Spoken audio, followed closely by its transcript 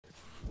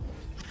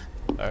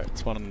Alright,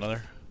 spawn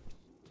another.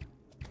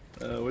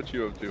 What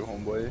you up to,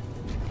 homeboy?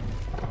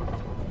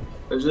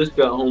 I just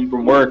got home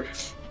from work.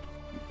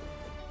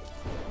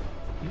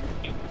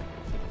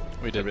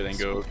 We did Everything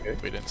go okay?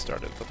 We didn't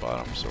start at the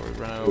bottom, so we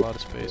ran out of a lot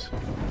of space.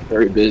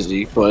 Very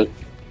busy, but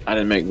I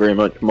didn't make very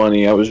much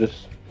money. I was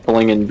just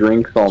flinging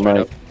drinks all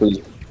night for this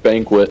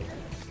banquet.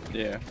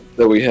 Yeah.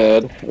 That we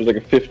had. It was like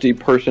a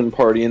 50-person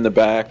party in the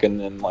back, and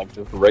then like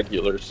the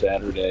regular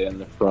Saturday in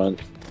the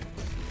front.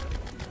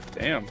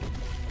 Damn.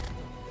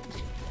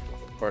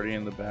 Party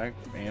in the back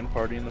and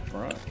party in the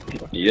front.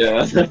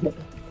 Yeah.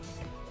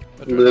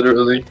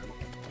 Literally.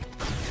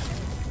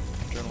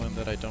 Adrenaline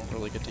that I don't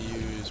really get to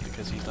use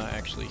because he's not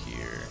actually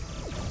here.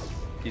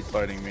 He's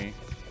fighting me.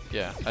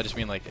 Yeah, I just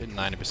mean like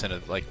 90%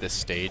 of like this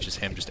stage is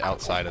him just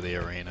outside of the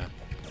arena.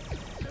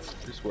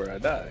 Just where I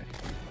die.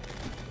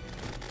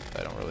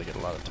 I don't really get a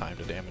lot of time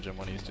to damage him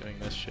when he's doing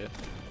this shit.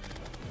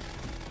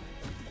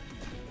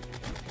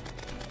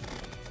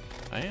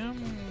 I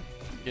am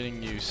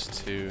getting used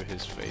to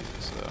his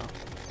phases though.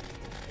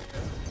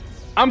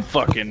 I'm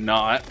fucking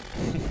not.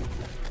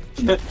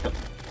 Sorry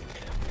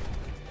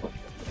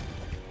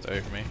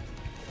for me.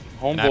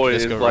 Homeboy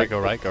is go like... go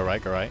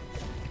right.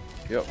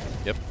 Yep.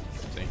 Yep.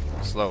 See,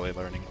 slowly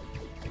learning.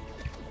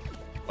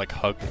 Like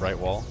hug the right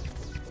wall.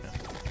 Yeah.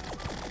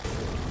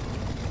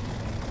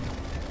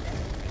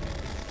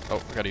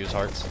 Oh, I gotta use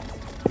hearts.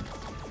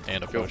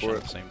 And a potion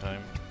at the same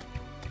time.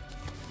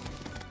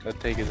 I'd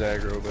take his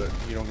aggro, but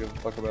you don't give a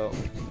fuck about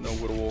no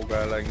little old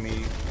guy like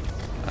me.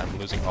 I'm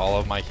losing all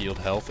of my healed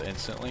health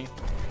instantly.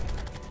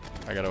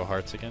 I gotta go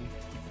hearts again.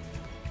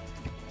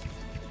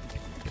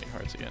 Getting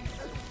hearts again.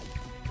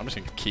 I'm just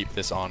gonna keep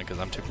this on because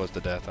I'm too close to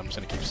death. I'm just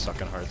gonna keep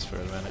sucking hearts for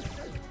a minute.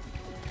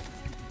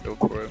 Go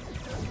for it.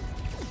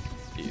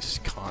 He's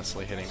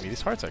constantly hitting me.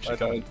 These hearts actually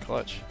come in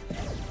clutch.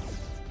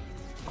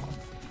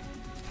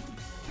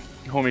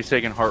 Homie's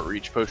taking heart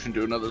reach potion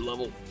to another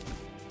level.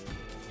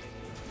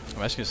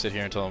 I'm just gonna sit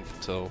here until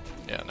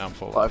yeah, now I'm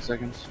full. 5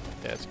 seconds.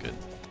 Yeah, it's good.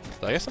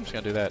 So I guess I'm just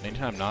gonna do that.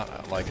 Anytime I'm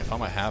not like if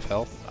I'm at half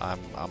health,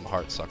 I'm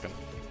heart sucking.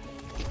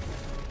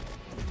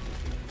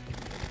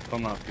 If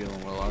I'm not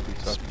feeling well, I'll be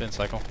sucking. Spin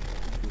cycle.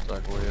 Spin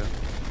cycle, yeah.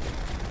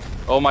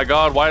 Oh my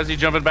god, why is he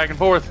jumping back and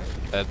forth?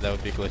 That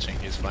would be glitching.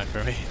 He's fine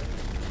for me.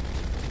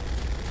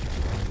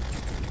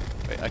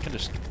 Wait, I can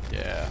just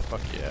yeah,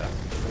 fuck yeah.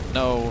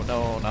 No,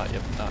 not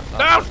yet. Not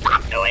No,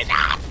 stop doing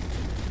that!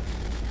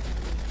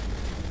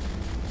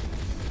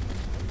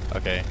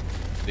 Okay,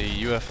 the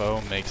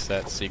UFO makes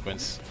that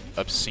sequence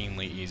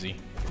obscenely easy.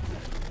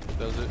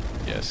 Does it?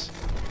 Yes.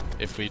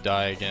 If we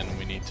die again,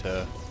 we need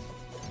to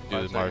do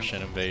 5 the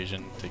Martian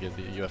invasion to get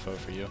the UFO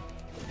for you.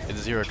 It's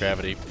 0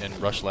 gravity and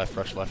rush left,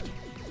 rush left.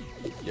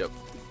 Yep.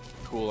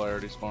 Cool, I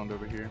already spawned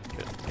over here.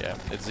 Good. Yeah,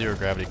 it's 0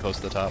 gravity close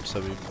to the top,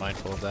 so be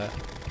mindful of that.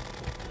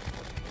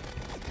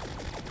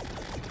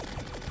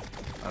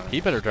 He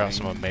better drop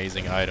some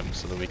amazing items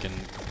so that we can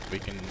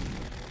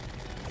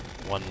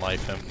one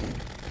life him.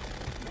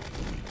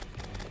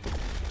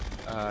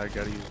 I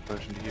gotta use a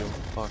potion to heal.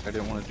 Fuck, I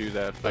didn't want to do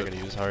that. I gotta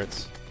use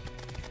hearts.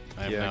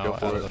 I am now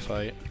out of the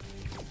fight.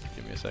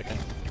 Give me a second.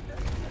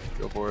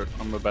 Go for it.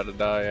 I'm about to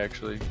die,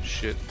 actually.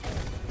 Shit.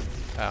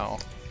 Ow.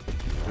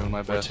 Doing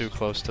my best. We're too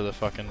close to the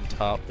fucking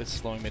top. It's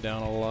slowing me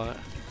down a lot.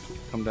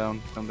 Come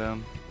down, come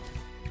down.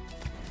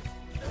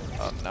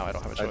 Now I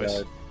don't have a choice. I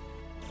died.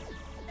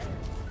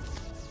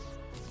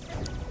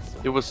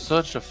 It was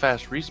such a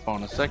fast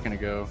respawn a second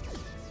ago.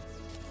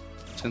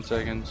 10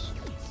 seconds.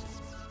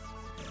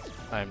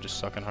 I am just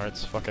sucking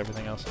hearts. Fuck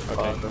everything else.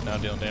 Okay, now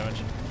dealing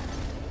damage.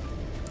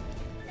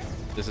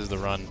 This is the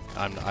run.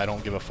 I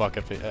don't give a fuck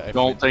if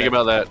don't think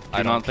about that.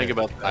 I don't think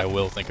about that. I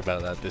will think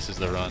about that. This is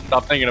the run.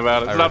 Stop thinking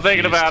about it. Stop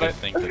thinking about it.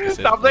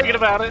 Stop thinking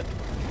about it.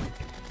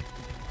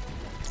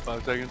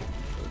 5 seconds.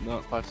 No,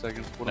 5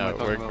 seconds. What am I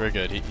talking about? We're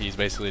good. He's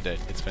basically dead.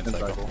 It's spin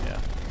cycle. Yeah.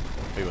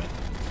 We win.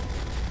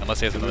 Unless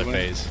he has another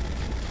phase.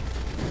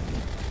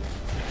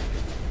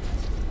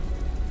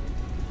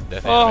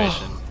 Death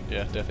animation.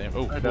 Yeah, death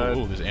animation.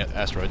 Oh, there's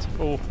asteroids.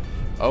 Oh,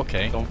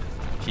 okay.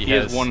 He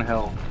has 1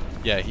 health.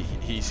 Yeah,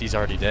 he's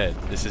already dead.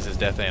 This is his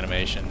death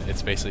animation.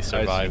 It's basically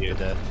survived the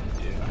death.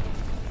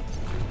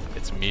 Yeah.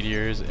 It's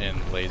meteors and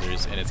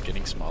lasers, and it's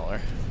getting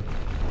smaller.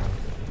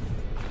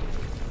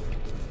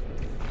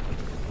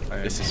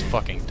 This is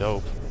fucking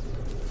dope.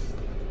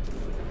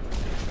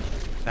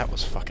 That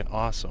was fucking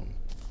awesome.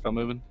 Still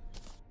moving?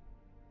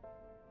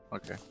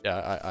 Okay.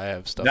 Yeah, I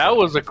have stuff. That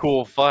was a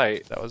cool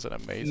fight. That was an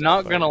amazing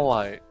Not fight. gonna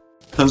lie.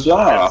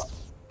 Huzzah!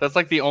 That's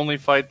like the only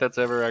fight that's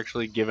ever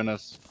actually given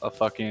us a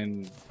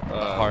fucking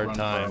hard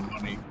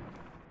time.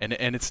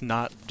 And it's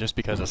not just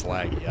because it's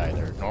laggy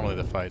either. Normally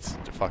the fights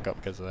fuck up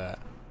because of that.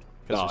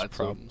 Because there's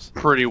problems. A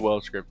pretty well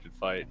scripted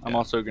fight. Yeah. I'm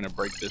also gonna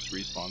break this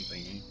respawn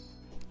thingy.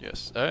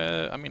 Yes.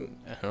 I mean,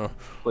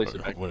 Place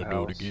it back I want to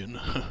do it again.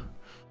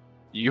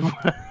 You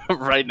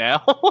right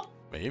now?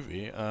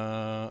 Maybe.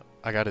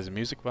 I got his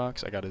music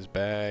box. I got his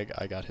bag.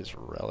 I got his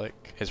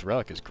relic. His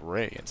relic is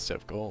gray instead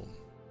of gold.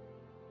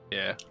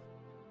 Yeah.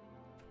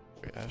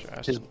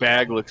 His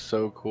bag looks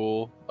so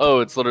cool. Oh,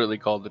 it's literally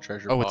called the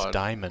treasure pod. Oh, it's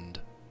diamond.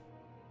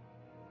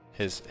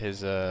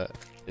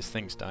 His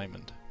thing's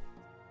diamond.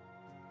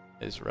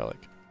 His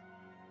relic.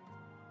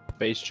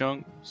 Base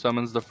chunk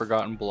summons the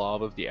forgotten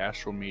blob of the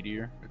astral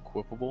meteor.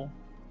 Equipable.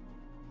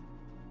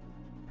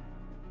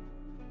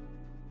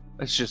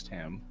 It's just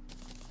him.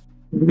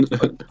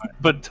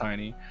 but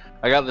tiny.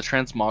 I got the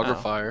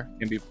transmogrifier.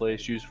 Can be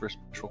placed, used for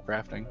special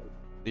crafting.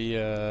 The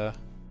I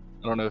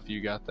don't know if you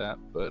got that,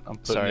 but I'm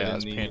putting sorry, it in I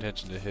was paying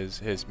attention to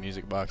his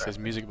music box. His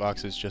music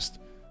box is just.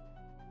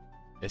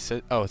 It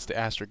said, oh, it's the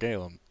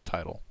Astrageldon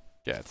title.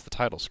 Yeah, it's the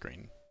title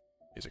screen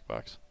music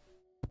box.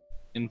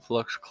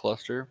 Influx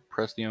cluster.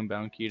 Press the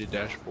unbound key to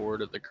dash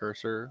forward at the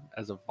cursor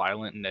as a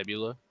violent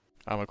nebula.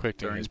 I'm equipping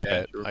During his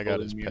pet. dash, I got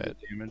his immune to pet.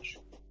 damage.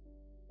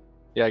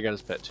 Yeah, I got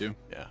his pet too.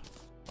 Yeah.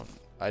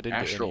 I didn't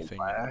Astral get anything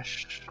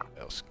Lash.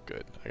 else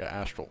good. I got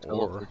Astral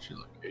Or. Teleport your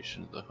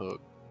location to the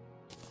hook.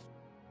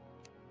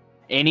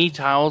 Any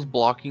tiles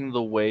blocking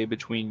the way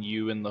between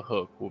you and the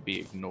hook will be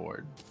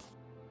ignored.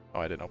 Oh,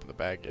 I didn't open the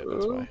bag yet,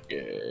 that's why.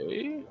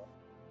 Okay.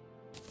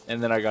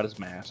 And then I got his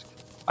mask.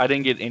 I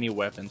didn't get any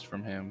weapons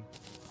from him.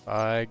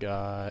 I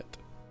got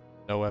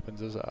no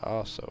weapons as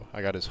also.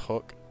 I got his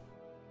hook,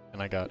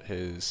 and I got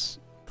his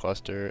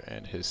cluster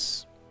and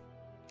his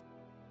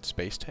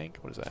space tank.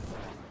 What is that?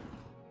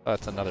 Oh,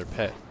 that's another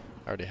pet.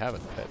 I already have a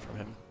pet from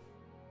him.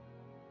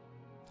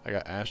 I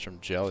got Astrum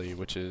Jelly,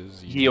 which is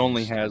He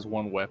only has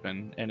one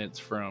weapon, and it's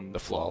from the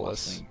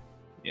Flawless. thing.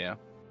 Yeah.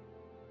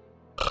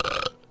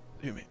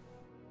 You mean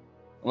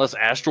Unless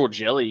Astral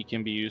Jelly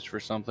can be used for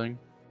something.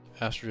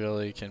 Astral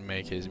Jelly can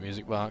make his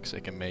music box.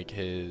 It can make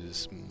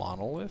his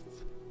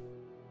monolith.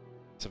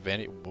 It's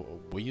a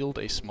wield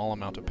a small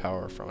amount of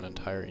power from an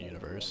entire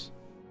universe.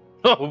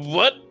 Oh,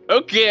 what?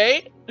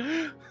 Okay.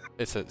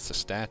 It's a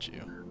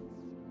statue.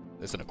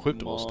 It's an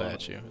equipable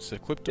statue. It's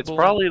equipable. It's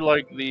probably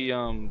like the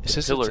It's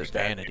just pillar a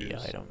vanity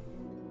statues. item.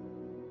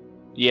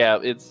 Yeah,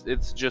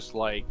 it's just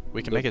like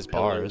We can the make his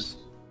pillars.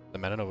 bars, the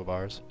Metanova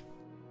bars.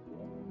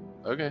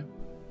 Okay.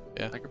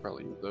 Yeah. I could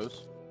probably use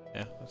those.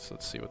 Yeah,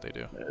 let's see what they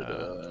do.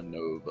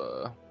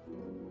 Metanova.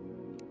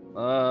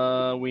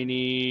 We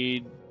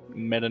need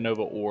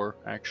Metanova ore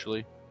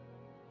actually.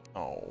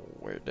 Oh,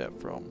 where'd that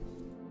from?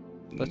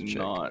 Let's check.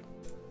 Not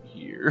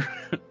here.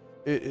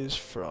 It is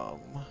from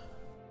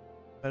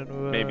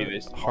Metanova, Maybe they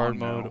hard spawn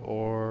mode now.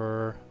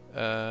 or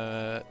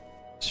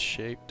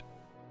shaped.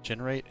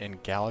 Generate in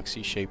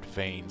galaxy-shaped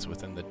veins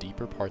within the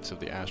deeper parts of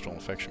the astral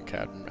infection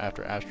cavern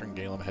after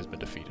Astrageldon has been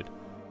defeated.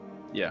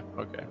 Yeah.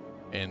 Okay.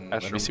 And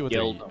let me see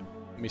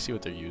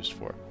what they're used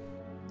for.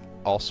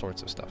 All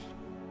sorts of stuff.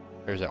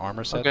 There's an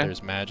armor set. Okay.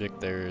 There's magic.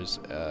 There's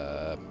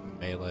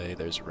melee.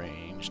 There's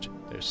ranged.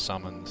 There's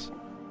summons.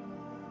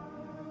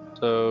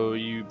 So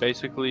you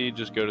basically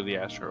just go to the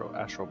astral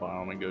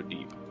biome and go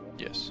deep.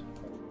 Yes.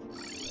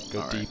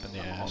 Go All deep right. in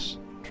the ass.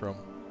 Trum.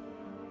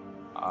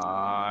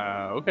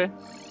 Okay.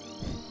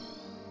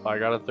 If I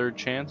got a third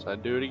chance,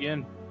 I'd do it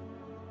again.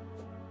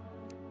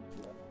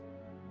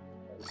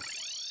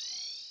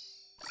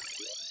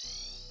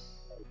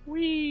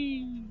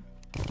 Whee!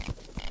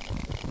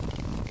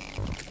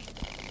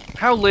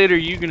 How late are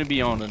you gonna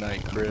be on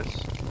tonight, Chris?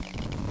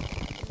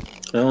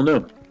 I don't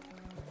know.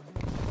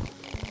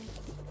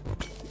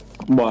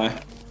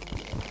 Why?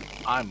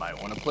 I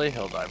might want to play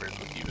Helldivers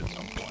with you at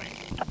some point.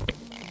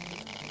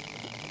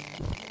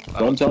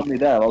 Don't tell me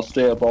that. I'll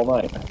stay up all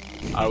night.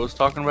 I was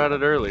talking about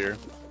it earlier.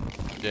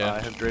 Yeah. I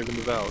have Draven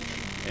Devout.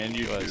 And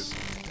you was.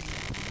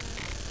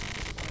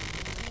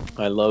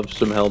 I love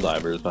some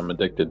Helldivers. I'm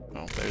addicted.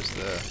 Oh, there's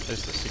the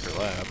secret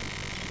lab.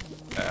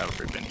 I've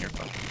already been here a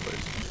bunch of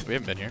places. We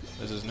haven't been here.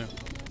 This is new.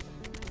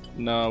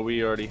 No,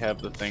 we already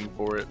have the thing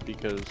for it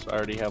because I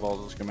already have all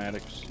the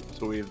schematics.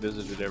 So we have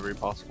visited every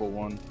possible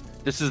one.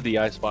 This is the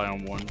ice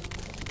biome one.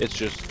 It's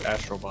just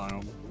astral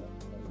biome.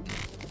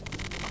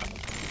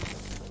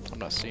 I'm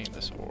not seeing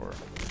this ore.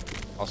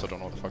 Also don't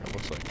know what the fuck it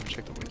looks like.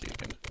 Check the wiki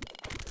again.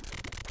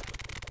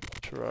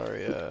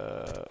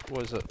 Terraria.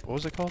 What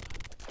was it called?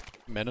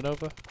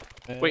 Metanova?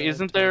 Wait,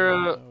 isn't there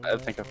a... I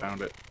think I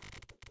found it.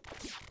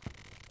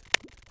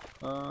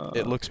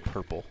 It looks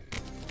purple.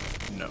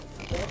 No.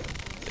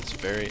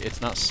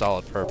 It's not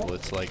solid purple,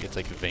 it's like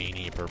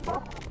veiny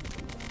purple.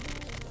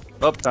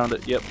 Oh, found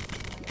it. Yep.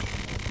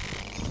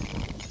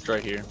 It's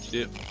right here.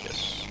 See it?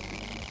 Yes.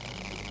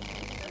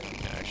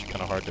 Yeah, actually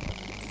kinda hard to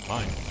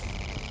mine.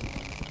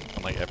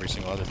 Unlike every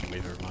single other thing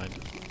we've ever mined.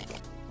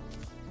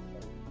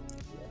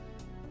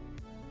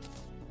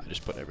 I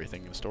just put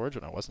everything in storage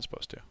when I wasn't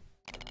supposed to.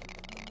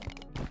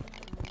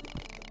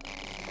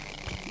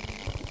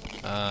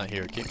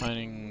 Here, keep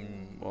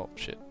mining. Well,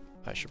 shit.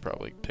 I should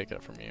probably take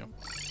it from you.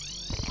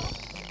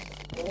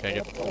 Can I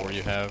get the ore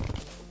you have?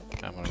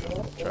 I'm gonna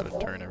go try to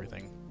turn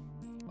everything.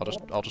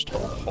 I'll just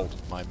hold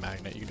my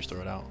magnet. You can just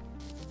throw it out.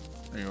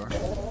 There you are.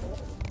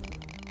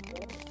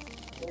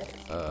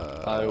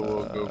 I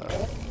will go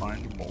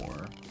find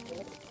more.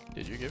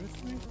 Did you give it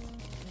to me?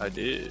 I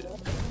did.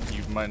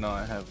 You might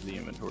not have the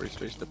inventory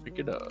space to pick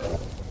it up.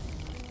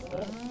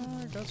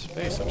 I got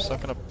space. I'm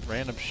sucking up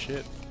random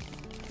shit.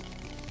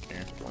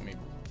 Here, let me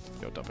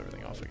go dump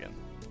everything off again.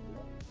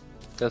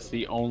 That's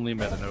the only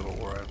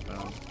Metanova ore I've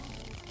found.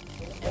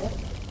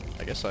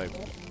 I guess I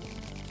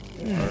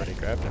already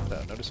grabbed it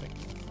without noticing.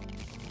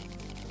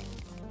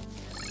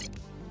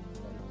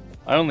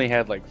 I only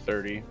had like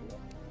 30.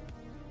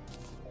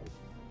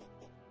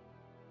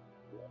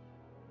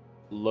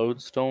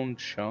 Lodestone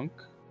chunk?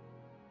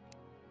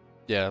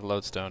 Yeah,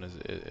 lodestone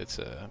it's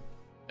a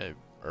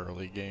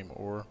early game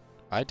ore.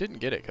 I didn't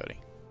get it, Cody.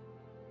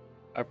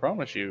 I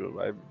promise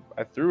you,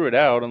 I threw it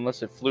out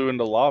unless it flew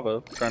into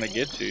lava trying to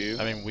get to you.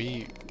 I mean,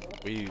 we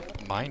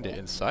mined it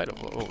inside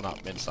of, well,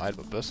 not inside,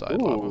 but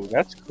beside Ooh, lava.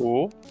 that's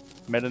cool.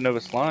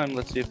 Metanova slime.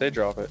 Let's see if they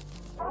drop it.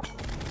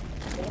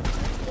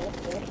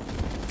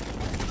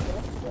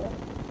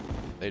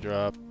 They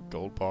drop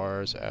gold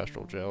bars,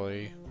 astral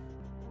jelly.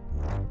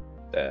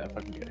 Yeah,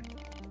 fucking get it.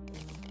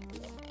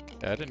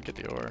 Yeah, I didn't get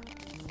the ore.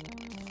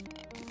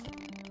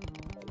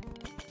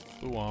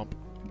 Womp.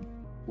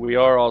 We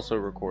are also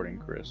recording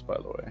Chris, by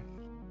the way.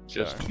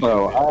 Just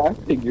Oh, I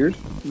figured.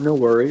 No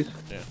worries.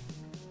 Yeah.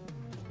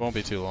 Won't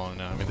be too long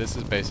now. I mean, this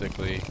is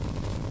basically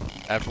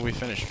after we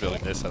finish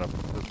building this,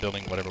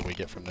 building whatever we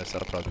get from this,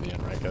 that'll probably be the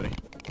end, right, Cody?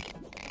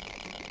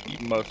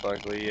 most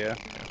likely, yeah.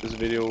 This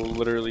video will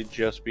literally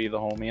just be the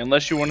homie,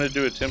 unless you want to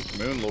do a Tim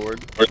Moon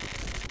Lord.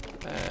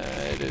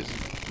 It is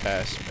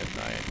past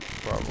midnight.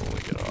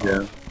 Probably get off.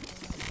 Yeah.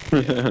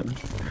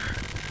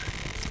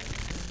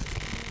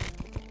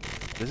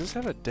 Does this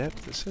have a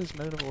depth? This says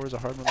Metanova is a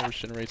hard metal which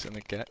generates in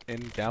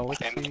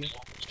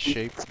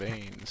galaxy-shaped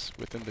veins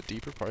within the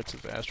deeper parts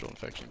of the astral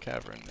infection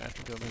cavern.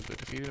 Astrageldon has been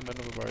defeated in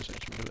Metanova bars.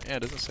 Yeah,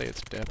 it doesn't say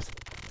its depth.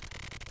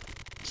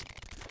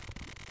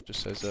 It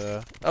just says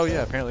oh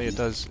yeah, apparently it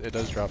does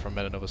drop from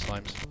Metanova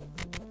slimes.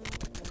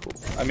 Cool.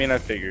 I mean, I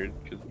figured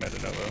because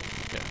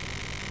Metanova. Yeah.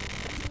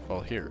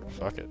 Well, here,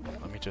 fuck it.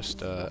 Let me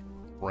just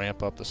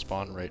ramp up the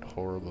spawn rate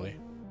horribly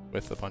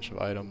with a bunch of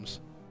items.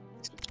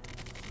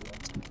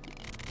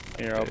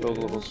 Here, I'll build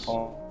a little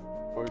spawn.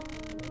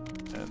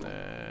 And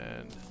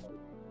then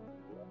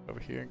over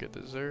here and get the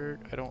Zerg.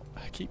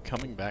 I keep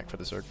coming back for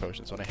the Zerg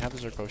potions when I have the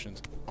Zerg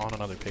potions on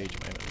another page in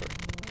my inventory.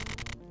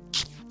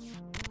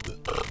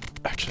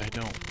 Actually, I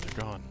don't. They're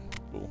gone.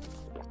 Cool.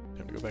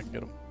 Time to go back and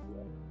get them.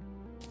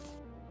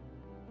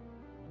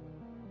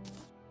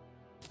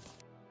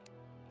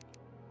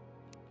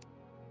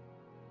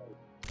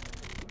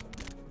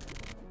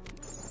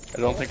 I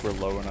don't think we're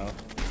low enough.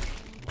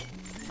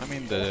 I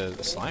mean, the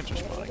slimes are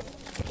spawning.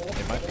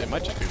 It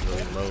might just be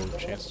really low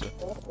chance to.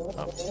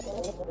 Oh.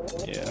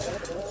 Yeah.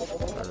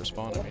 Or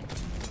respawn, I mean.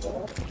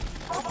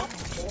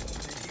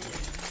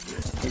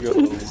 We go a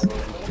little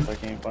low if I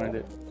can't find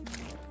it.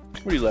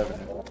 What are you laughing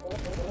at?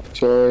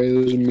 Sorry, it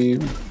was me.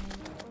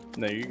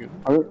 No, you can.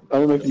 I don't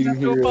know if you can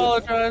hear Don't it.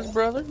 apologize,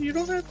 brother. You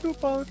don't have to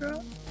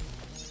apologize.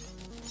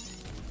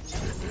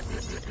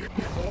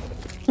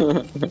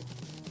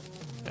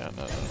 Yeah,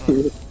 no.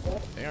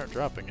 They aren't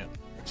dropping it.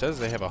 It says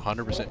they have a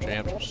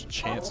 100%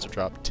 chance to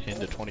drop 10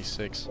 to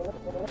 26.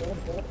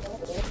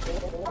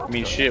 I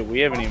mean, shit, we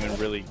haven't even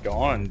really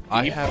gone.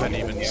 I deep haven't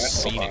into even the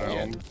seen it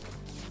biome. yet.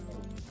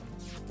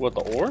 What,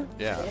 the ore?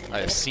 Yeah, I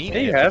have seen Yeah,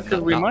 it. you have, but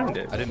 'cause we not- mined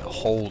it. I didn't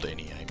hold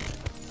any, I mean.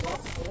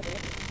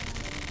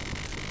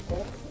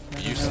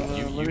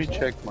 Let me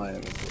check my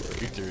inventory.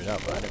 You threw it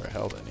out, but I never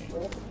held any.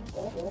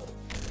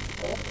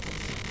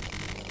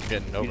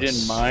 Getting You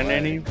didn't mine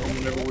any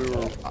whenever we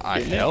were. I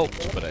getting it?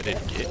 helped, but I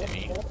didn't get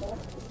any.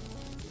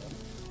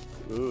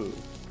 Ooh.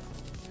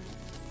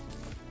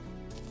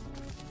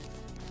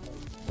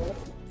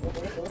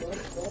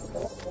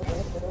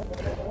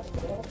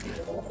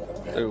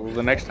 Well,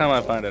 the next time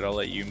I find it, I'll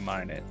let you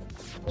mine it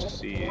to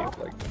see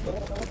like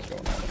what's going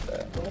on with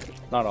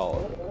that. Not all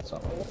of it, but some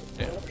of it.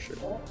 Yeah, For sure.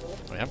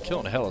 I mean, I'm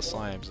killing a hell of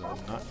slimes and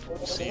I'm not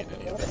seeing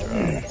any of it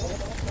drop.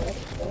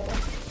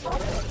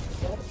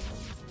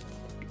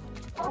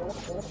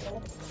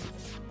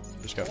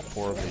 Just got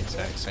 4 of the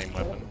exact same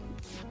weapon.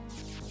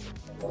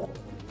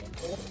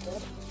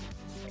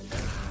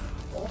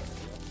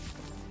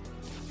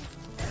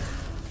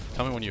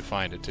 Tell me when you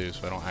find it too,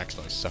 so I don't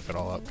accidentally suck it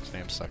all up, because I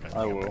am sucking it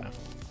I up will. right now.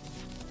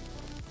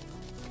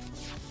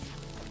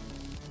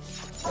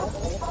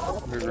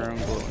 Underground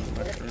glowing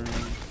mushroom.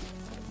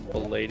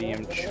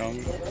 Palladium chunk.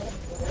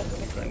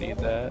 If I need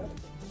that.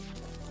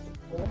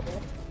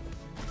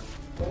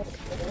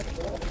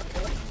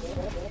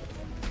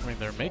 I mean,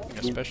 they're making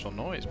a special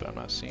noise, but I'm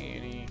not seeing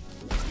any.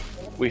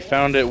 We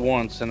found it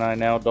once, and I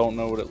now don't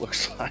know what it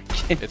looks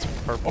like. It's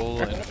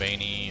purple and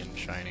veiny and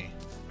shiny.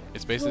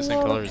 It's basically the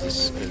same color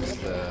as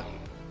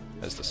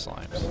the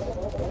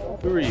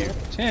slimes. Who are you?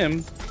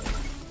 Tim?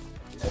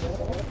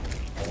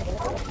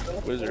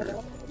 Wizard.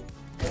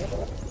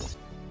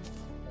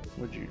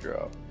 What'd you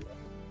drop?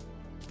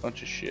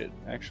 Bunch of shit.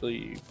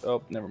 Actually,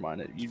 oh, never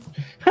mind it. You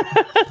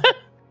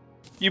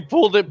you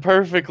pulled it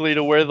perfectly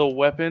to where the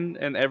weapon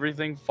and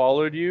everything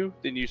followed you.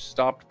 Then you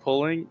stopped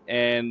pulling,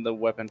 and the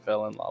weapon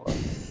fell in lava.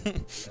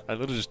 I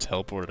literally just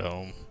teleported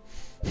home.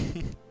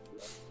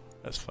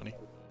 That's funny.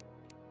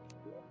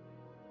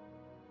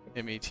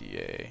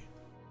 META.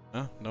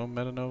 Huh? No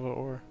Metanova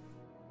ore?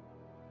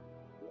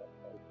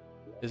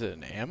 Is it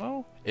an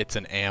ammo? It's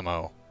an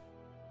ammo.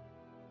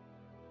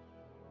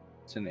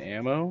 It's an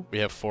ammo? We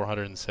have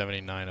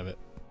 479 of it.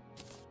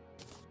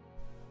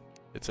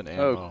 It's an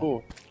ammo. Oh,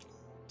 cool.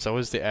 So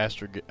is the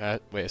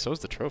wait, so is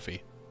the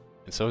trophy.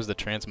 And so is the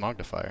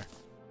transmognifier.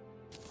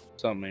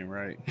 Something ain't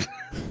right.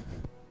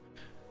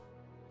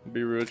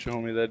 Be real with you,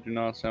 homie, that do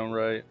not sound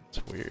right.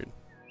 It's weird.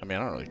 I mean,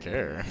 I don't really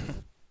care.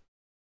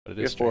 But it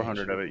You is get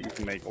 400 of it, you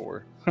can make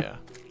ore. Yeah.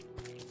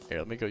 Here,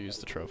 let me go use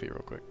the trophy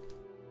real quick.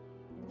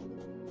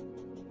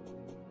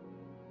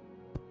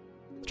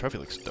 The trophy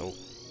looks dope.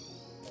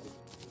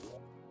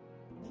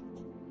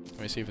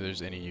 Let me see if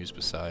there's any use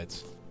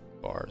besides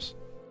bars.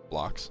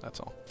 Blocks, that's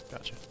all.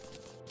 Gotcha.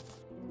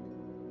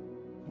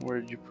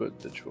 Where'd you put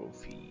the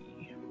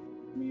trophy?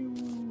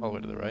 All the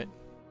way to the right.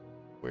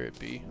 Where it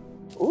be?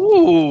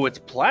 Ooh, it's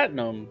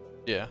platinum.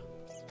 Yeah.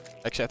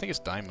 Actually, I think it's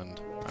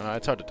diamond.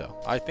 It's hard to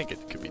tell. I think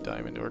it could be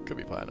diamond or it could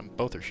be platinum.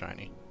 Both are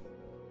shiny.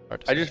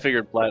 Hard to I say. just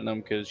figured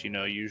platinum because, you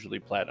know, usually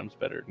platinum's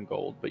better than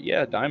gold. But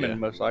yeah, diamond Yeah.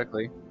 most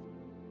likely.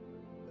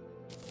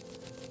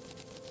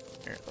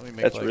 Here, let me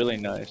make That's like, really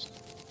nice.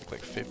 make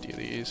like 50 of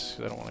these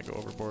because I don't want to go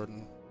overboard.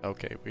 And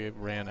okay, we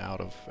ran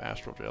out of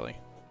astral jelly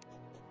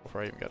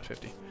before I even got a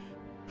 50.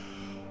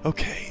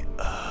 Okay,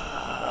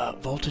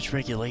 voltage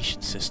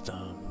regulation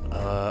system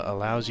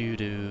allows you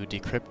to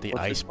decrypt the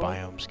What's it ice called?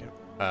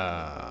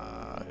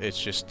 biomes. It's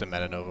just the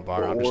metanova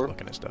bar. I'm just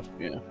looking at stuff.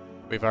 Yeah.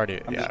 We've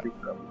already, I'm yeah, just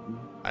looking up.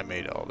 I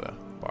made all the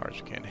bars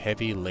you can.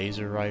 Heavy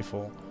laser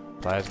rifle,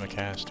 plasma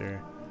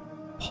caster,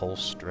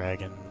 pulse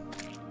dragon.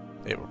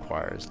 It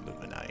requires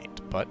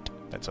luminite, but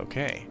that's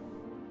okay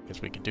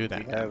because we can do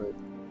that. We have it.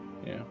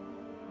 Yeah.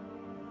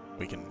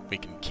 We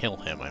can kill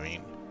him. I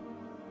mean,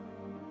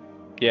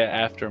 Yeah,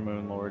 after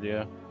Moonlord,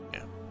 yeah.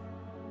 Yeah.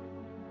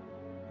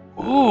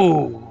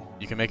 Ooh!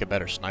 you can make a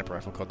better sniper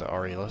rifle called the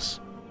Aureolus.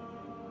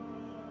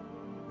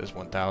 There's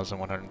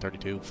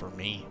 1,132 for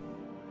me,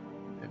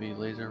 Heavy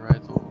laser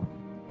rifle.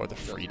 or the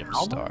Does Freedom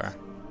how Star.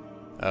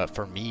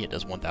 For me, it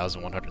does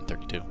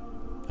 1,132,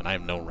 and I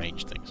have no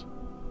range things.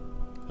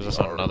 There's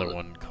also another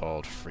one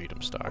called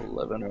Freedom Star.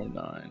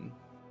 1109.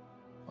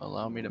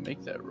 Allow me to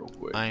make that real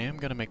quick. I am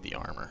gonna make the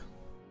armor.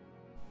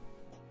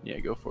 Yeah,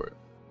 go for it.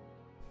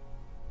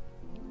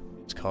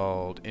 It's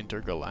called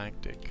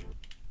Intergalactic.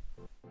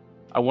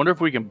 I wonder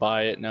if we can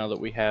buy it now that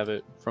we have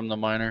it from the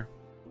miner.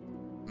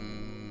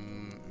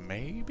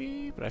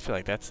 Maybe, but I feel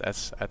like that's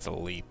a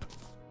leap.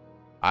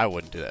 I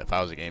wouldn't do that if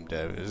I was a game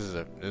dev. This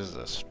is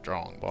a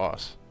strong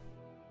boss.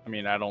 I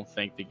mean, I don't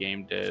think the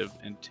game dev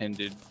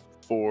intended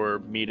for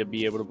me to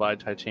be able to buy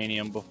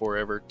titanium before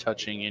ever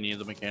touching any of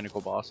the mechanical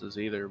bosses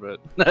either,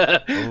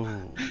 but...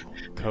 Ooh,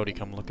 Cody,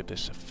 come look at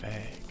this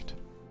effect.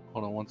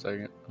 Hold on one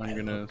second. I'm It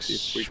gonna looks see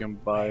if we can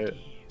buy it.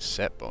 sweaty.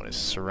 Set bonus.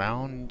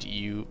 Surrounds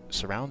you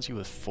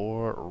with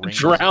 4 rings.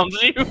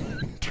 Drowns you?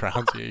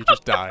 Drowns you. You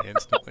just die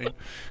instantly.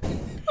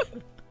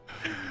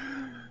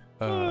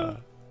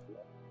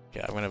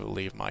 Yeah, I'm gonna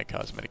leave my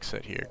cosmetic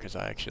set here because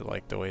I actually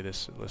like the way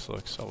this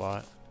looks a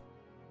lot.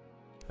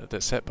 The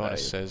set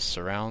bonus says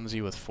surrounds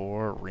you with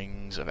 4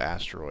 rings of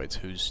asteroids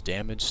whose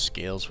damage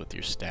scales with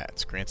your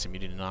stats, grants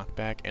immunity to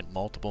knockback, and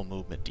multiple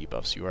movement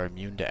debuffs. You are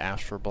immune to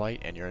astral blight,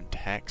 and your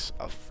attacks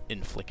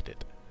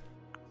inflicted.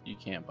 You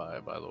can't buy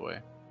it, by the way.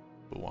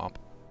 Womp.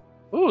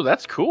 Ooh,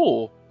 that's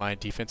cool. My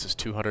defense is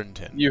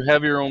 210. You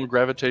have your own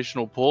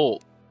gravitational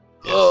pull.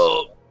 Yes.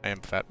 Oh, I am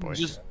Fat Boy.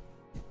 just...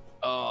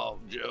 Oh,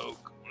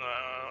 joke.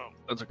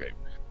 That's okay.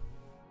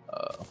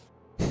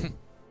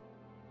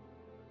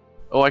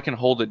 Oh, I can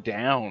hold it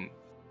down.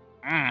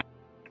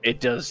 It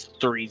does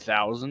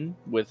 3,000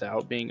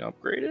 without being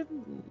upgraded?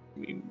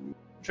 You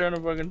trying to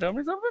fucking tell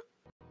me something?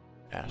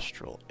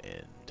 Astral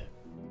End.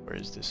 Where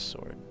is this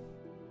sword?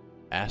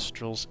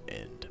 Astral's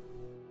End.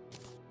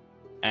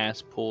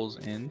 Ass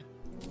pulls end.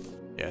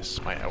 Yes,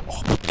 my... Oh,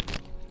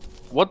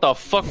 What the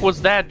fuck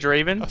was that,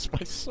 Draven? that's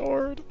my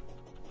sword.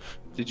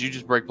 Did you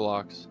just break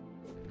blocks?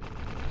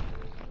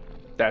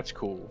 That's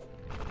cool.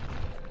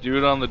 Do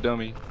it on the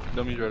dummy.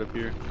 Dummy's right up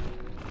here.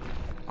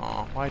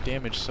 Aw, why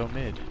damage so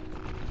mid?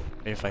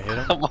 Maybe if I hit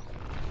him?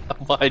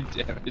 Why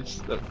damage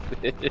so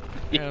big?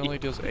 It only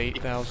deals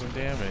 8,000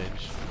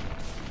 damage.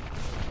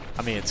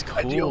 I mean, it's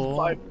I deal cool.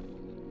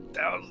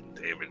 5,000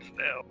 damage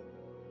now.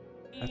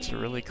 That's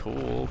really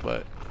cool,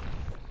 but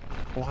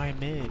why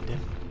mid?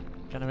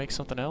 Can I make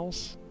something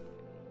else?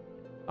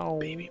 Oh,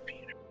 Baby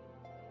Peter.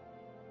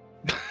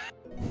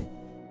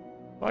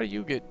 why do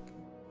you get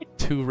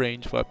 2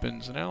 ranged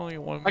weapons and I only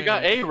get 1? I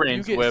got a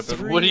ranged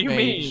weapon. What do you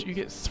mean? You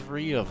get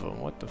 3 of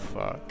them. What the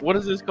fuck? What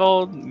is this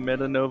called?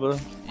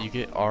 Metanova? You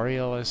get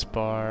Aureolus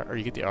bar, or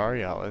you get the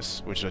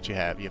Aureolus, which is what you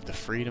have. You have the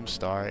Freedom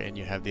Star, and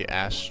you have the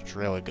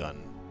Astrageldon.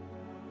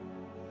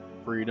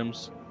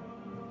 Freedoms.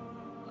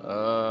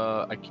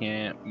 I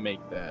can't make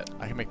that.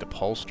 I can make the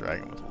Pulse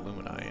Dragon with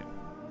Luminite.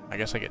 I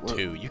guess I get What?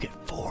 2. You get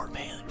 4,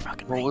 man.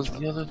 Fucking What was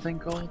ranged the other thing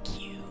called? Fuck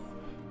you.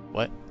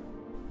 What?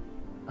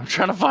 I'm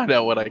trying to find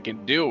out what I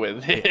can do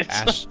with it.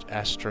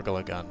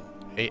 Astrageldon.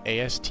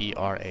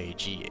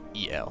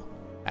 Astragel.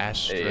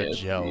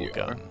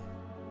 Astrageldon.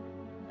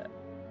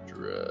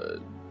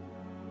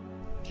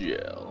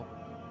 Gel.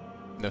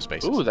 No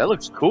spaces. Ooh, that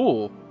looks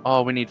cool.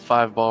 Oh, we need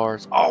 5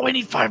 bars. Oh, we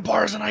need 5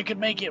 bars and I could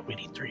make it. We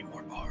need 3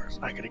 more bars.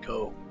 I gotta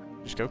go.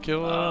 Just go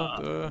kill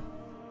the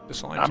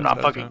slimes. I'm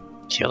not fucking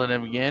killing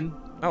him again.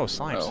 Oh,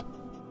 slimes. Oh.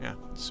 Yeah,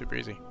 it's super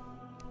easy.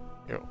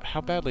 Yo,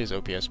 how badly is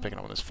OPS picking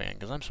up on this fan?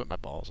 Because I'm sweating my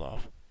balls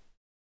off.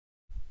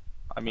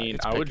 I mean,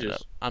 It's I would picking it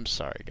just... up. I'm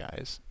sorry,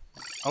 guys.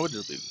 I would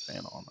just leave the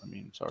fan on. I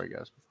mean, sorry,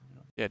 guys.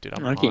 Yeah, dude,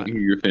 I can't hear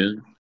your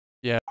fan.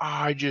 Yeah.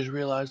 I just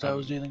realized I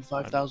was dealing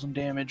 5,000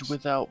 damage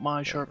without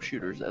my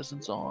sharpshooter's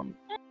essence on.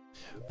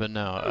 But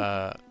no,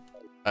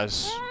 I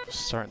was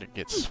starting to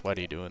get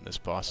sweaty doing this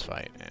boss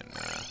fight, and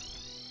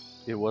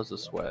It was a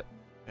sweat.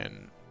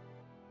 and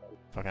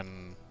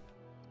fucking,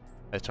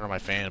 I turn on my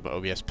fan, but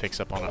OBS picks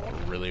up on it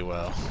really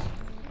well.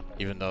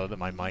 Even though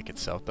my mic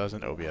itself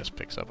doesn't, OBS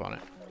picks up on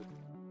it.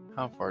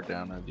 How far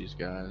down are these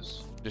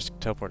guys? Just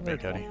teleport me,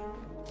 Cody.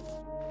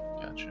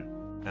 Gotcha.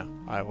 No,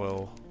 I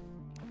will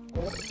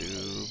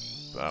do.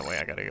 Wait,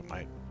 I gotta get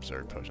my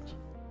Zerg potions.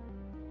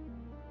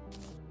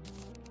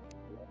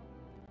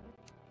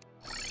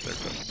 Zerg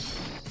potions.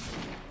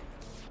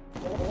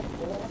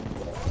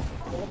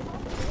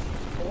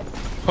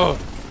 Oh.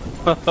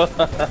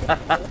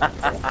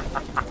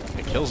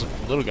 It kills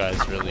little guys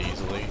really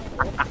easily.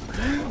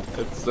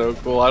 That's so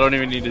cool. I don't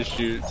even need to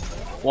shoot.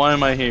 Why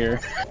am I here?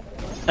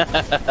 Yeah,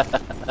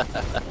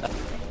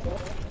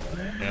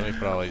 let me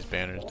put all these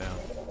banners down.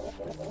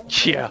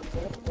 Yeah.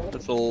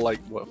 That's like,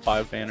 what,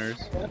 5 banners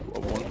at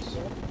once?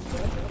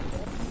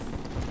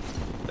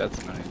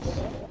 That's nice.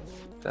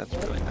 That's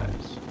really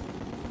nice.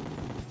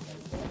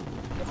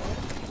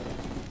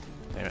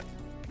 Damn it.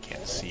 I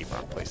can't see where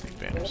I'm placing these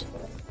banners.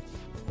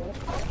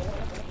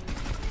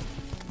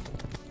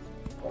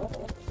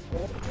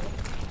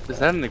 Is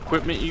that an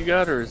equipment you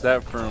got, or is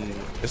that from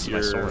This is your...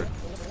 my sword.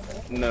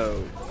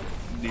 No.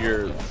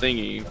 Your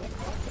thingy.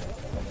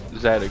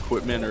 Is that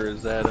equipment, or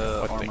is that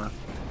What armor? thing?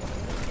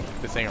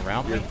 The thing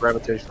around Your me?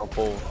 gravitational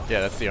pull. Yeah,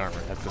 that's the armor.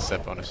 That's the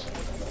set bonus.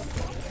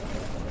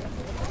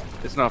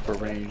 It's not for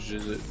ranged,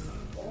 is it?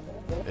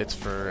 It's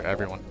for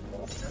everyone.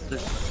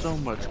 There's so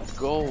much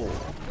gold.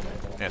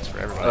 Yeah, it's for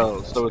everybody.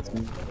 Oh, so it's...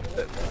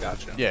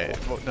 Gotcha. Yeah,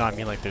 well, no, I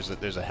mean like there's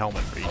a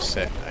helmet for each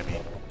set. I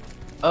mean,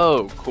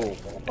 Oh, cool.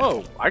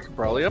 Oh, I could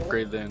probably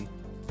upgrade then.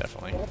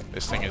 definitely.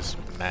 This thing is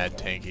mad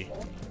tanky.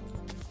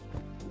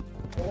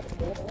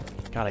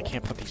 God, I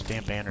can't put these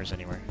damn banners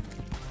anywhere.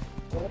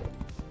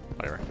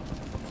 Whatever.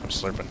 I'm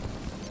slurping.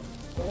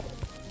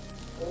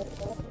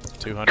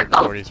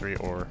 243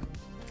 ore.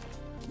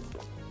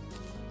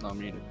 I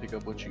mean, pick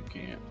up what you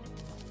can.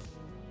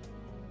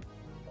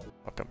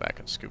 I'll come back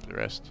and scoop the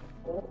rest.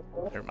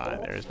 Never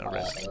mind, there is no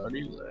rest.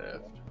 Already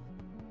left.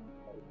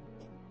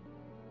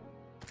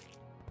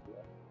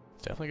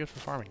 It's definitely good for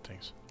farming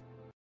things.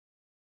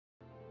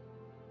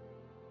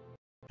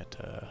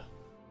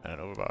 And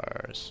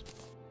overbars.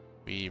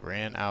 We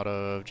ran out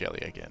of jelly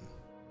again.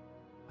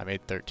 I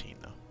made 13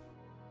 though.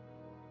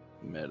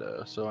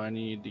 Meta. So I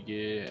need to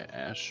get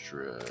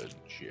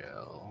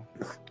Astragel.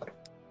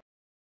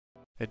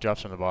 It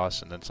drops from the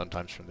boss and then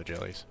sometimes from the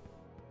jellies.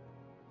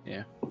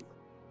 Yeah.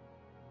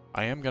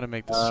 I am gonna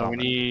make the summon. We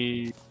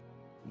need...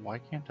 Why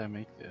can't I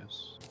make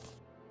this?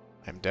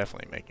 I'm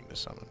definitely making the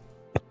summon.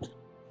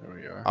 There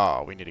we are.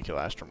 Oh, we need to kill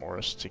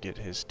Astromoris to get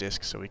his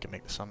disc so we can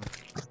make the summon.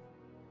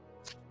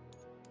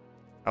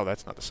 Oh,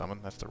 that's not the summon,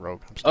 that's the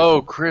rogue. I'm still Oh,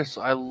 Chris,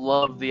 I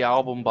love the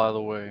album, by the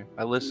way.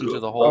 I listened to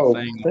the whole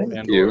thing. Thank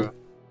Pandora. you.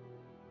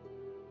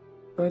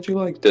 Glad you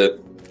liked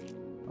it.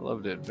 I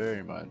loved it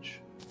very much.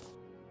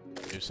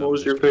 What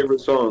was your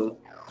favorite song?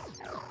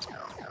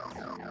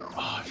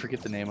 Oh, I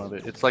forget the name of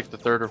it. It's like the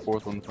 3rd or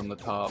 4th one from the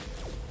top.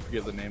 I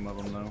forget the name of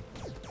them though.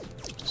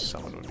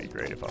 Summon would be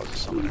great if I was a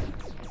summoner.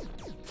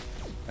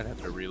 I'd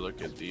have to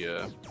relook at the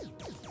album.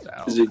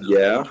 Is it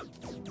Yeah?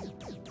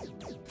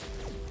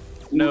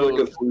 No,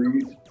 Like a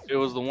 3. it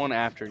was the one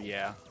after,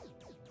 yeah.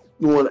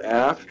 The one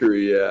after,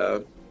 yeah.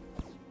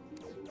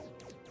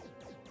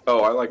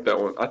 Oh, I like that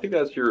one. I think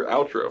that's your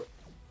outro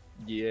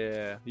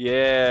Yeah,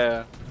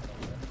 yeah.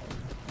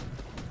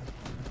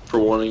 for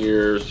one of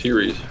your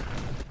series.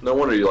 No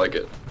wonder you like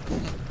it.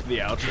 The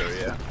outro,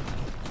 yeah.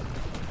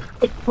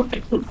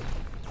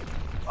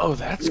 Oh,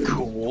 that's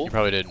cool. You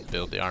probably didn't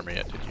build the armor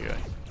yet, did you?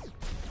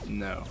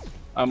 No.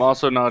 I'm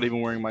also not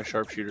even wearing my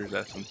sharpshooter's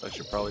essence. I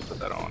should probably put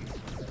that on.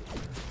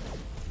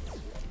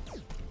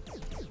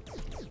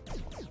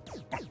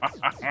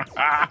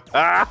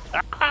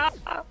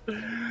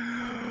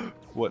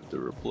 What to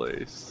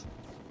replace?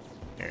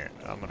 Here,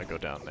 I'm gonna go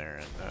down there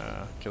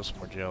and kill some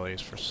more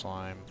jellies for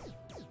slime.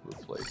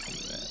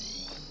 Replacing that.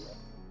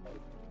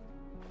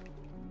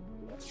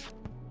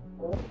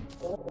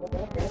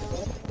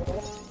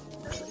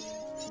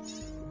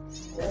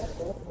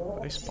 Do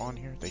they spawn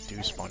here? They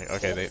do spawn here.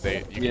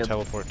 Okay, you can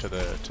teleport to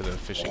the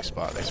fishing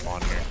spot. They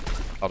spawn here.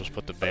 I'll just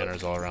put the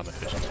banners all around the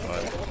fishing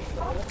spot.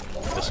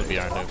 This will be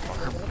our new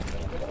farm.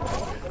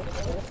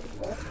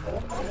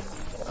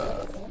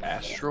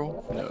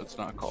 Astral? No, it's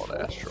not called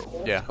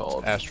Astral. Yeah, It's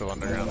called Astral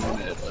Underground.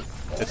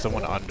 It's the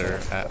one under.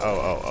 I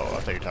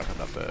thought you were talking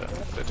about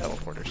the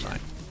teleporter sign.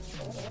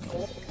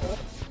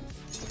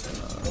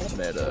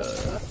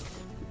 Meta.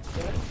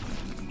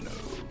 No,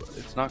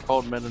 it's not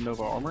called Meta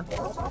Nova Armor.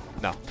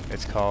 No,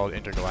 it's called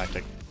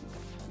Intergalactic.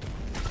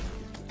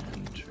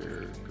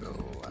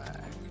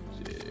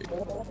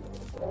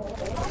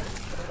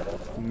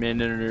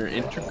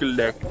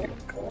 Intergalactic.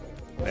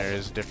 There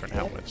is different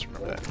helmets,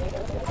 remember that.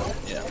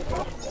 Yeah.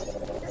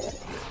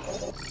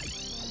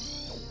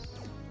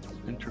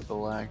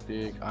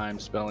 Intergalactic. I'm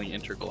spelling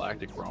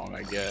intergalactic wrong,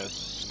 I guess.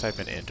 Just type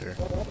in Inter.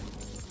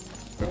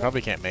 We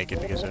probably can't make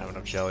it because we don't have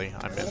enough jelly.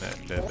 I'm in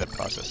the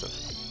process of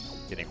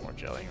getting more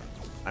jelly.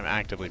 I'm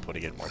actively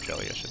putting in more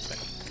jelly, I should say.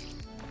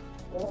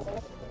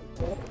 Okay.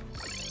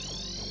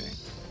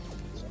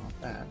 It's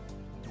not that.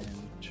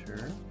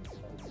 Enter.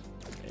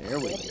 There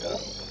we go.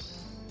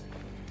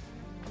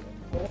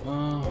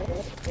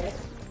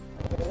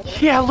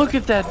 Yeah, look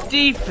at that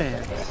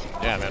defense!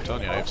 Yeah, man, I'm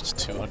telling you, I have just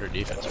 200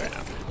 defense right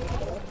now.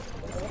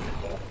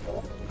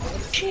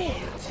 Shit!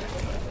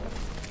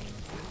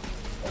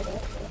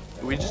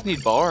 We just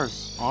need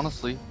bars,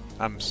 honestly.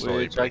 I'm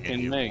slowly Which I bringing can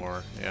you make.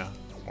 more, yeah,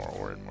 more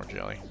ore and more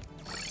jelly.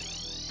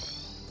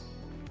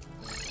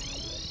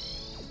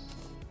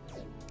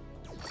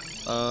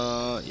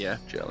 Yeah,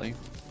 jelly.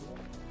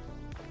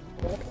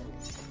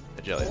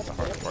 The jelly is the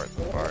hard part.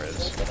 The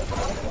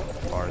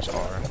bars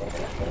are.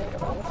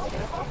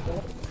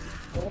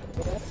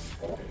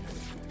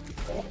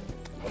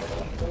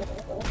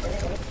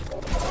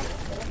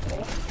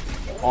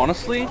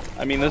 Honestly,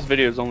 I mean, this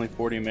video is only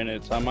 40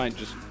 minutes. I might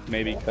just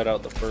maybe cut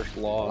out the first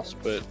loss,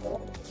 but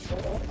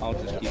I'll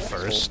just keep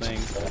First? this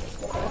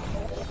whole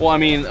thing. Well, I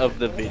mean, of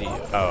the video.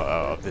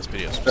 Oh, of this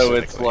video So specifically.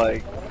 it's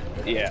like,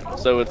 yeah,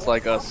 so it's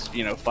like us,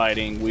 you know,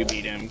 fighting. We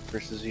beat him.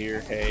 Chris is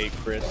here. Hey,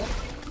 Chris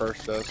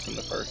cursed us in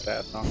the first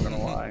half, not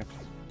gonna lie.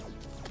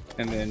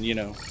 And then, you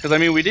know, because I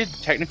mean, we did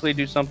technically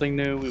do something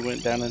new. We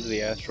went down into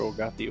the astral,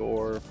 got the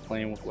ore,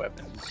 playing with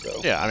weapons. So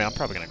Yeah, I mean, I'm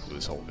probably gonna include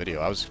this whole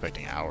video. I was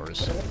expecting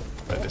hours,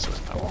 but this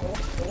wasn't that long.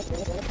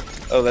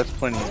 oh, that's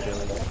plenty of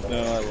jelly.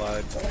 No, I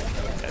lied.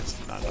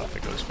 That's not enough.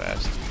 It goes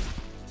fast.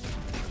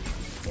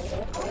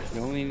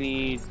 You only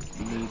need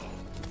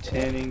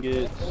 10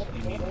 ingots.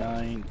 You need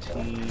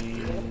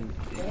 19,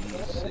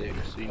 86.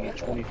 So you need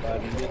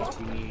 25 ingots.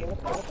 We need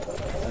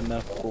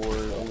enough for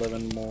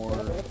 11 more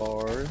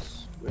bars.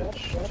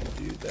 Which,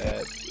 to do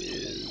that,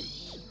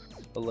 is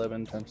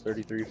 11 times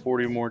 33,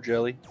 40 more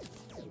jelly.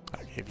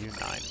 I gave you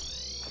 9.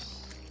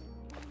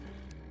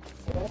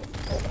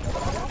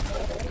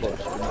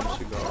 Close for no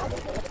cigar.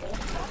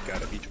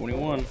 Gotta be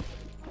 21.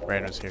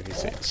 Brandon's here. He's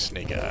saying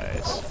snake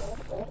eyes.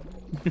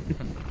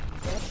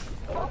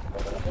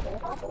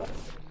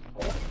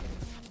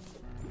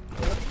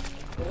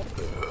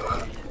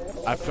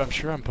 I'm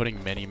sure I'm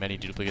putting many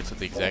duplicates of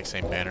the exact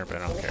same banner, but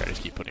I don't care. I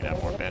just keep putting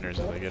out more banners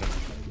as I get them.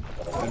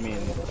 I mean,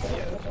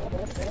 yeah.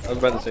 I was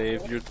about to say,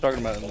 if you're talking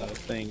about in the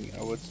thing,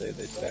 I would say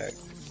they stack.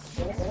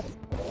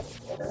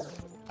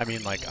 I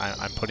mean, like,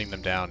 I'm putting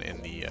them down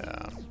in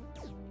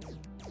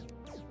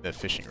the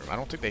fishing room. I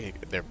don't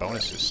think their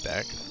bonuses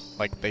stack.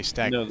 Like, they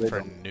stack No, they for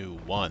don't. new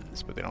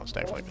ones, but they don't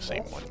stack for, like, the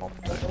same one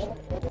multiple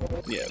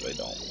times. Yeah, they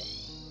don't.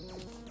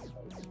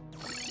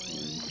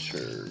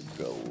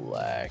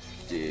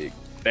 Intergalactic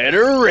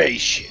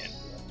Federation.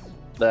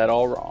 That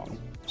all wrong.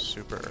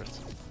 Super Earth.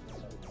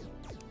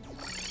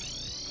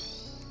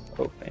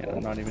 Oh man, I'm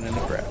not even in the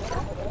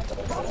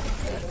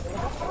crafter.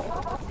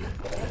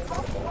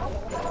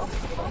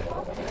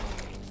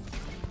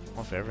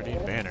 Well, if you ever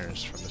need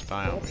banners from this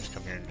biome, we just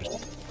come here and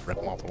just rip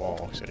them off the wall,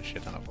 because there's a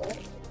shit ton of them.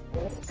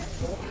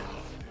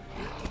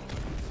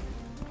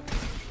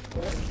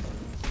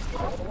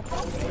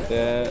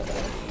 That,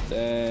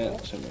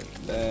 to make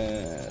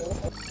that.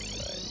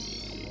 I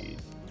need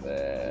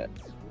that.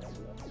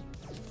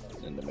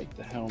 And to make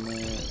the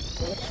helmet,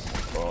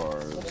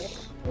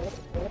 bars.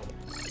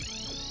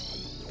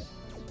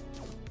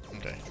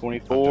 Okay.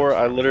 24,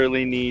 I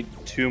literally need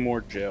 2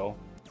 more gel.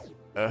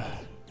 Uh,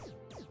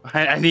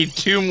 I need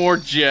 2 more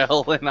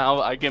gel and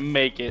I can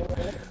make it.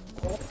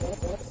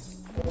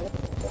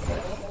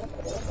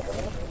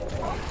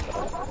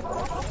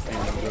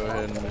 And go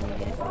ahead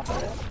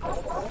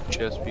and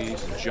chest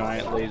piece,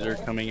 giant laser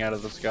coming out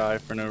of the sky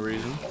for no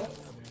reason.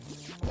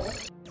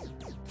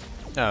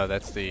 no,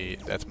 that's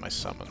my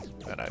summon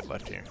that I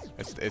left here.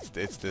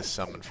 It's this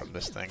summon from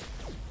this thing.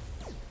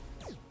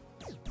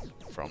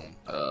 From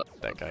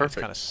that guy. Perfect.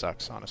 It kind of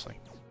sucks, honestly.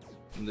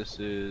 This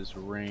is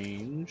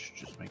range,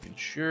 just making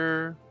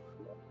sure.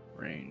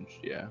 Range,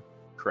 yeah.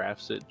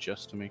 Crafts it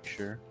just to make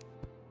sure.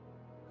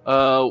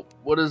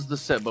 What is the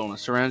set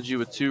bonus? Surrounds you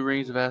with 2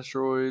 rings of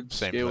asteroids.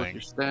 Same Scale thing.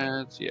 with your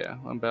stats. Yeah.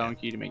 Unbound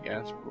key to make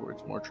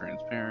asteroids more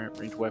transparent.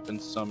 Ranged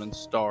weapons summon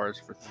stars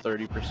for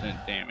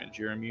 30% damage.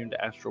 You're immune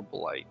to astral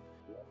blight.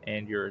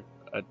 And your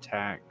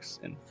attacks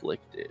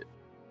inflicted.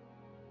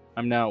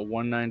 I'm now at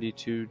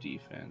 192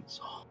 defense.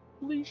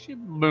 Holy shit.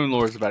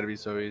 Moonlord's about to be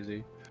so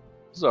easy.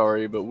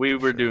 Sorry, but we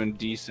were doing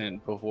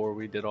decent before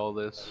we did all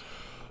this.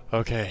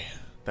 Okay,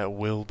 that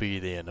will be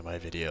the end of my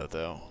video,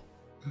 though.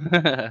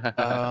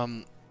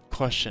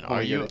 Question: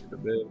 Are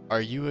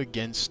you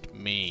against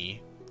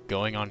me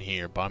going on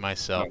here by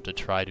myself to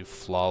try to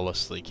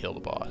flawlessly kill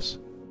the boss.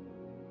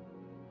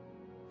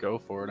 Go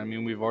for it. I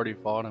mean, we've already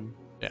fought him.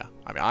 Yeah,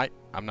 I mean,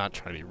 I'm not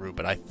trying to be rude,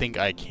 but I think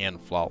I can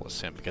flawless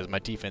him because my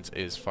defense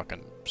is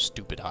fucking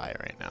stupid high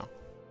right now.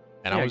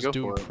 And I was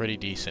doing pretty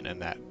decent in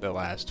the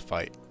last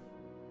fight.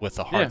 With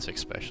the hearts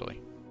especially.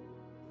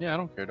 Yeah, I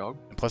don't care, dog.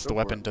 And plus the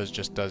weapon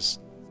does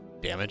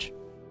damage.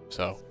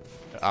 So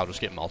I'll just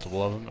get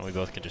multiple of them and we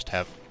both can just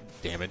have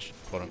damage,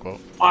 quote unquote.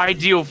 I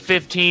deal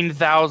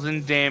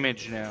 15,000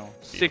 damage now.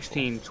 Beautiful.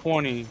 16,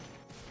 20,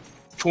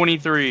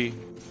 23.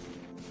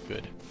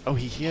 Good. Oh,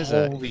 he has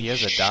a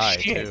die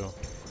too.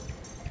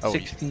 Oh,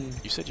 16.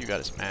 You said you got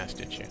his mask,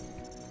 didn't you?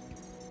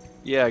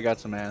 Yeah, I got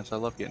some ass. I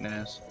love getting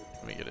ass.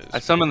 Let me get his. I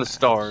summon the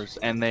stars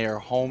and they are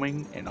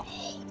homing and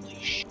holy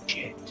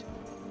shit.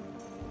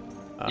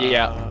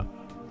 Yeah.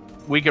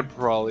 We could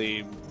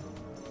probably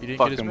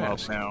fuck him up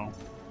now.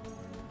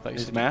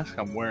 His mask?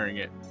 I'm wearing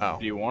it. Oh.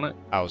 Do you want it?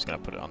 I was gonna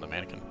put it on the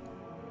mannequin.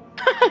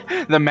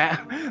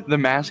 The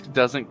mask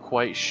doesn't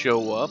quite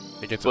show up.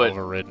 It gets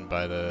overridden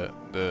by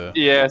the.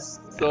 Yes.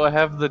 So I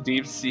have the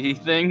deep sea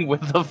thing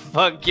with the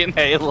fucking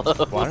halo.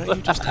 Why don't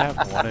you just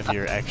have one of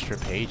your extra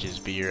pages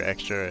be your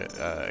extra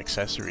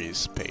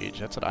accessories page?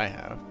 That's what I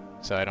have.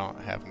 So I don't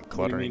have them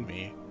cluttering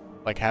me.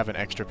 Like have an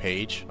extra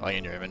page like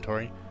in your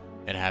inventory,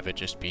 and have it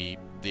just be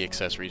the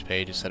accessories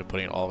page instead of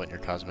putting it all in your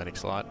cosmetic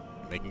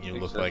slot, making you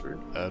look like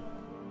a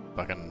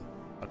fucking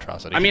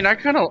atrocity. I mean, I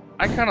kind of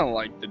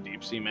like the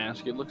deep sea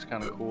mask. It looks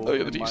kind of cool. Oh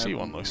yeah, the deep sea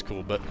one looks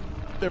cool, but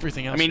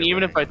everything else. I mean,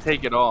 even if I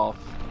take it off,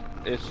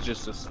 it's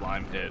just a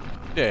slime head.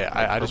 Yeah,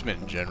 I just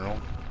meant in general.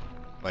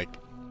 Like,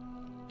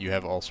 you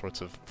have all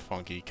sorts of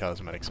funky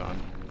cosmetics on,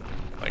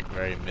 like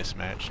very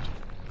mismatched,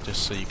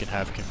 just so you can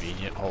have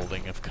convenient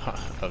holding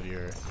of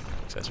your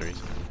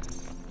accessories.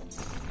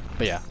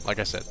 But yeah, like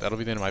I said, that'll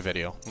be the end of my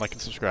video. Like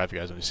and subscribe if you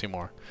guys want to see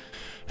more.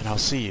 And I'll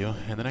see you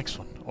in the next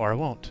one. Or I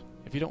won't,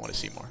 if you don't want to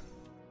see more.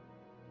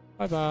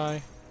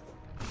 Bye-bye.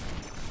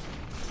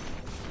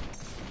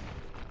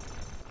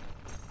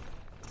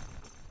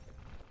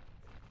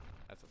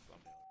 That's a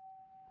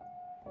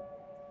thumbnail.